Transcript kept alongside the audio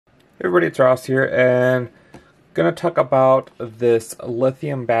Everybody, it's Ross here, and gonna talk about this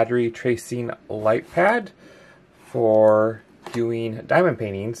lithium battery tracing light pad for doing diamond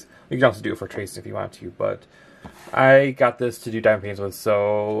paintings. You can also do it for tracing if you want to, but I got this to do diamond paintings with.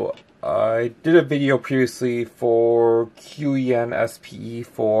 So I did a video previously for QENSPE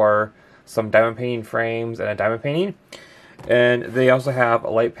for some diamond painting frames and a diamond painting, and they also have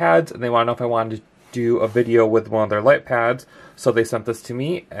light pads, and they want to know if I wanted to do a video with one of their light pads. So they sent this to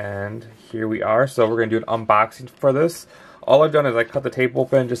me, and here we are. So we're going to do an unboxing for this. All I've done is I cut the tape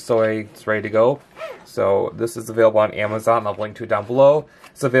open just so it's ready to go. So this is available on Amazon, and I'll link to it down below.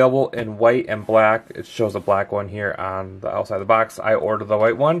 It's available in white and black. It shows a black one here on the outside of the box. I ordered the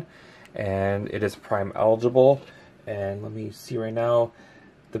white one, and it is Prime eligible. And let me see right now.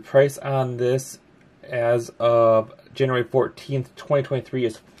 The price on this as of January 14th, 2023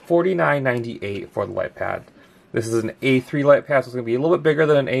 is $49.98 for the light pad. This is an A3 light pad, so it's going to be a little bit bigger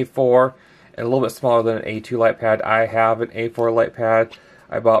than an A4 and a little bit smaller than an A2 light pad. I have an A4 light pad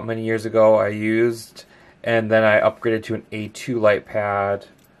I bought many years ago, I used, and then I upgraded to an A2 light pad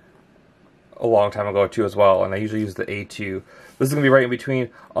a long time ago too as well, and I usually use the A2. This is going to be right in between.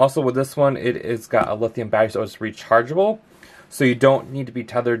 Also with this one, it's got a lithium battery, so it's rechargeable, so you don't need to be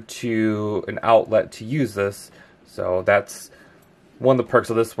tethered to an outlet to use this. So that's one of the perks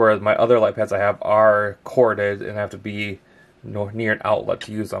of this, where my other light pads I have are corded and have to be near an outlet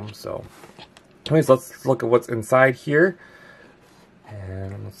to use them. So anyways, let's look at what's inside here.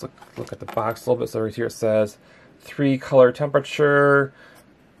 And let's look at the box a little bit. So right here it says 3 color temperature.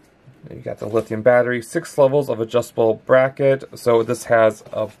 You got the lithium battery, 6 levels of adjustable bracket. So this has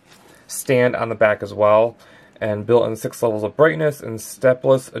a stand on the back as well, and built-in 6 levels of brightness and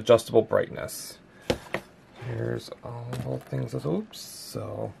stepless adjustable brightness. Here's all the things. Oops.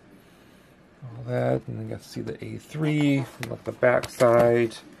 So all that, and then you got to see the A3 from the back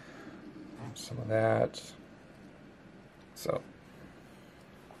side. Some of that. So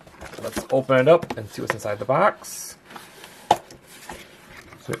let's open it up and see what's inside the box.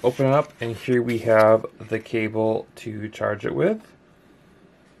 So open it up, and here we have the cable to charge it with.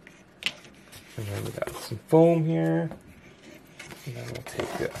 And then we got some foam here. And then we'll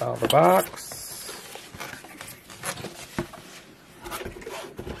take it out of the box.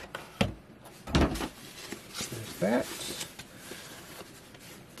 There's that.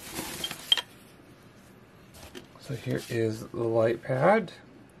 So here is the light pad.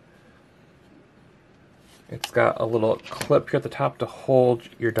 It's got a little clip here at the top to hold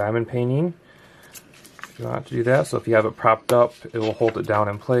your diamond painting if you want to do that. So if you have it propped up, it will hold it down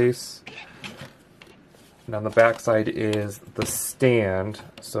in place. And on the back side is the stand,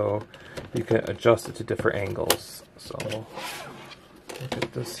 so you can adjust it to different angles. So look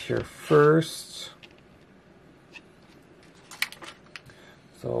at this here first.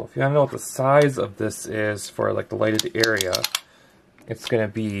 So if you want to know what the size of this is for like the lighted area, it's going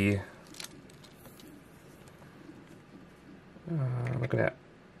to be looking at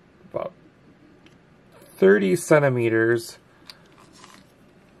about 30 centimeters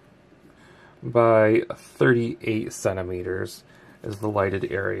by 38 centimeters is the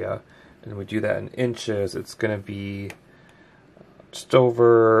lighted area. And we do that in inches, it's going to be just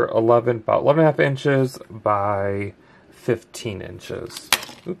over about 11.5 inches by 15 inches.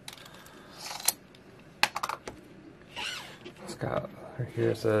 Oops. It's got, here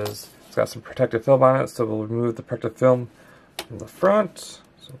it says, it's got some protective film on it, so we'll remove the protective film from the front.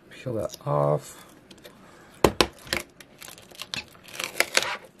 So peel that off.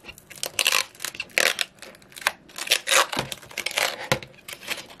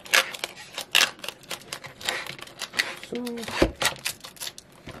 So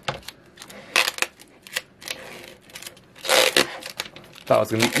thought it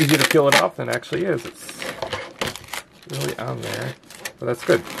was going to be easy to peel it off, and it actually is. It's really on there, but that's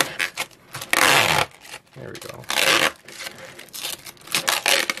good. There we go.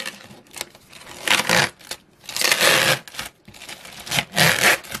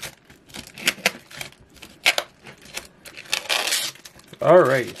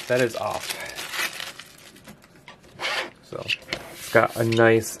 Alright, that is off. So it's got a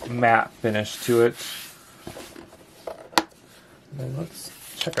nice matte finish to it. And then let's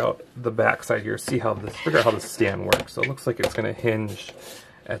check out the back side here, figure out how the stand works. So it looks like it's going to hinge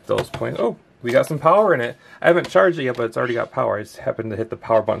at those points. Oh, we got some power in it. I haven't charged it yet, but it's already got power. I just happened to hit the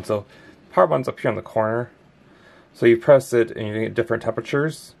power button. So power button's up here in the corner. So you press it and you get different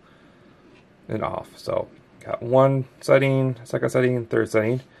temperatures and off. So got one setting, second setting, third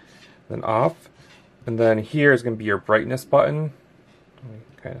setting, then off. And then here is going to be your brightness button.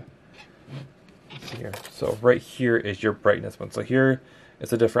 Kind of here. So right here is your brightness button. So here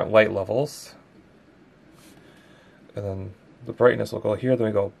it's the different light levels. And then the brightness will go here, then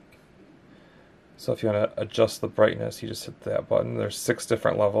we go. So if you want to adjust the brightness, you just hit that button. There's 6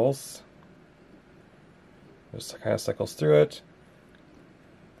 different levels. Just kind of cycles through it.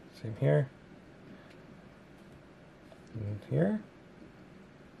 Same here. And here.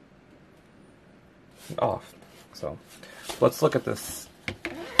 And off. So let's look at this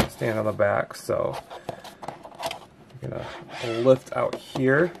stand on the back. So I'm gonna lift out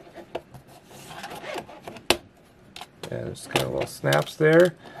here. And just kind of little snaps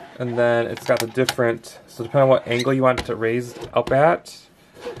there. And then it's got the different, so depending on what angle you want it to raise up at,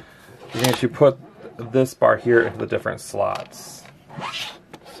 you're going to actually put this bar here into the different slots.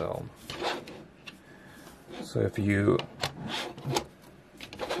 So if you,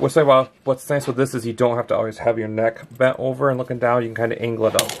 what's nice with this is you don't have to always have your neck bent over and looking down. You can kind of angle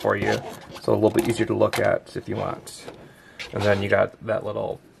it up for you. So a little bit easier to look at if you want. And then you got that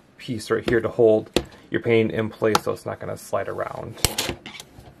little piece right here to hold your painting in place so it's not going to slide around.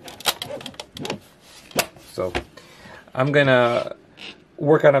 So I'm going to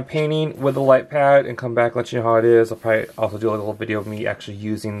work on a painting with the light pad and come back and let you know how it is. I'll probably also do a little video of me actually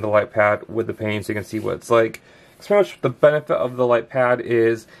using the light pad with the painting so you can see what it's like. Because pretty much the benefit of the light pad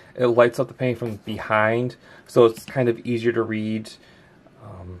is it lights up the painting from behind, so it's kind of easier to read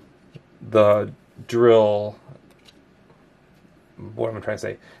the drill. What am I trying to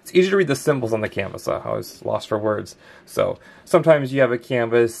say? It's easier to read the symbols on the canvas. I was lost for words. So sometimes you have a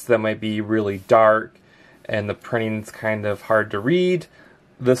canvas that might be really dark and the printing's kind of hard to read.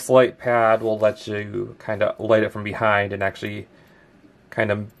 This light pad will let you kind of light it from behind and actually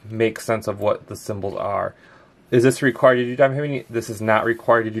kind of make sense of what the symbols are. Is this required to do diamond painting? This is not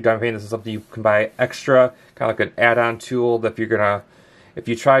required to do diamond painting. This is something you can buy extra, kind of like an add-on tool that if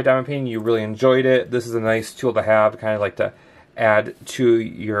you try diamond painting, you really enjoyed it, this is a nice tool to have, kind of like to add to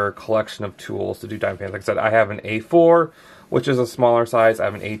your collection of tools to do diamond painting. Like I said, I have an A4, which is a smaller size. I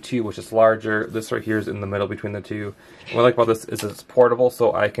have an A2, which is larger. This right here is in the middle between the two. And what I like about this is it's portable,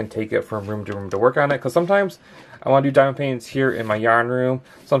 so I can take it from room to room to work on it. Because sometimes I want to do diamond paintings here in my yarn room.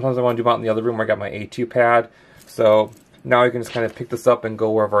 Sometimes I want to do them out in the other room where I got my A2 pad. So now I can just kind of pick this up and go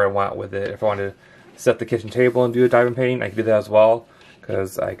wherever I want with it. If I want to set the kitchen table and do a diamond painting, I can do that as well.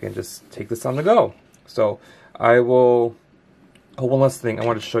 Because I can just take this on the go. So I will... Oh, one last thing, I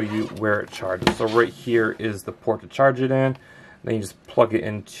want to show you where it charges. So right here is the port to charge it in. Then you just plug it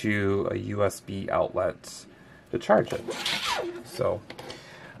into a USB outlet to charge it. So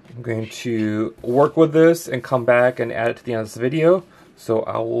I'm going to work with this and come back and add it to the end of this video. So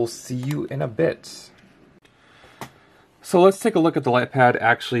I will see you in a bit. So let's take a look at the light pad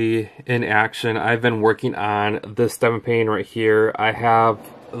actually in action. I've been working on this diamond painting right here. I have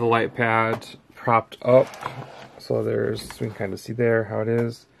the light pad propped up. So there's, we can kind of see there how it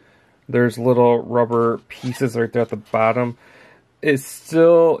is. There's little rubber pieces right there at the bottom. It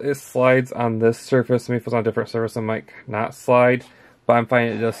slides on this surface. Maybe if it's on a different surface, it might not slide. But I'm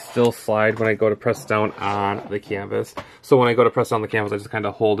finding it does still slide when I go to press down on the canvas. So when I go to press down on the canvas, I just kind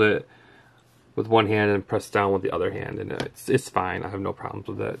of hold it with one hand and press down with the other hand. And it's fine. I have no problems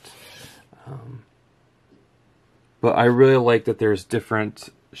with it. But I really like that there's different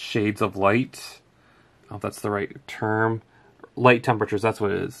shades of light. I don't know if that's the right term. Light temperatures, that's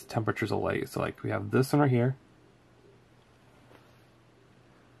what it is. Temperatures of light. So like we have this one right here.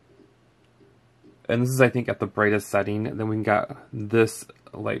 And this is, I think, at the brightest setting. And then we got this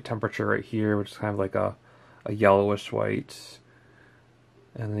light temperature right here, which is kind of like a yellowish white.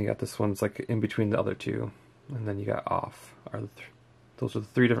 And then you got this one's like in between the other two. And then you got off. Those are the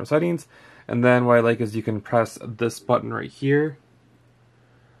 3 different settings. And then what I like is you can press this button right here.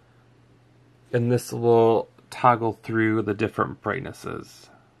 And this will toggle through the different brightnesses.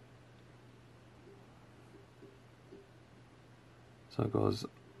 So it goes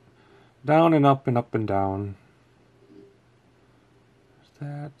down and up and up and down.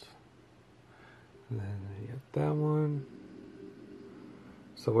 There's that. And then you get that one.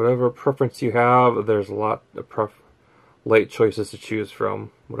 So whatever preference you have, there's a lot of light choices to choose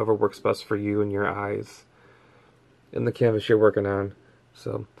from. Whatever works best for you and your eyes in the canvas you're working on.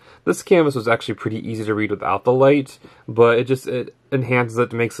 So this canvas was actually pretty easy to read without the light, but it enhances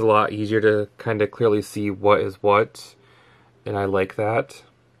it, makes it a lot easier to kind of clearly see what is what, and I like that.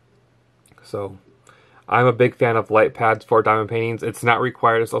 So I'm a big fan of light pads for diamond paintings. It's not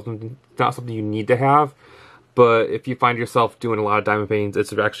required, it's not something you need to have, but if you find yourself doing a lot of diamond paintings,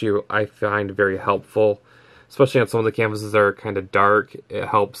 it's actually, I find, very helpful, especially on some of the canvases that are kind of dark. It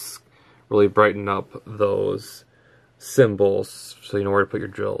helps really brighten up those symbols so you know where to put your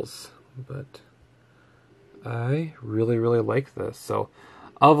drills. But I really like this. So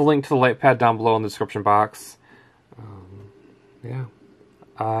I'll have a link to the light pad down below in the description box. Yeah,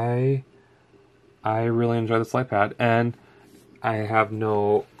 I really enjoy this light pad, and I have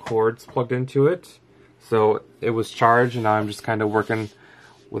no cords plugged into it, so it was charged, and now I'm just kind of working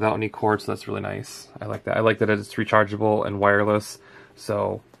without any cords, so that's really nice. I like that. I like that it's rechargeable and wireless,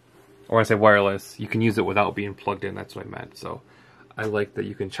 so, or when I say wireless, you can use it without being plugged in, that's what I meant. So I like that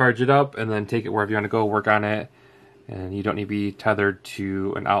you can charge it up and then take it wherever you want to go, work on it, and you don't need to be tethered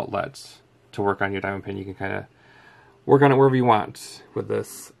to an outlet to work on your diamond painting. You can kind of work on it wherever you want with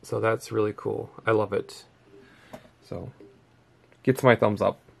this, so that's really cool. I love it. So, gets my thumbs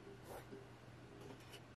up.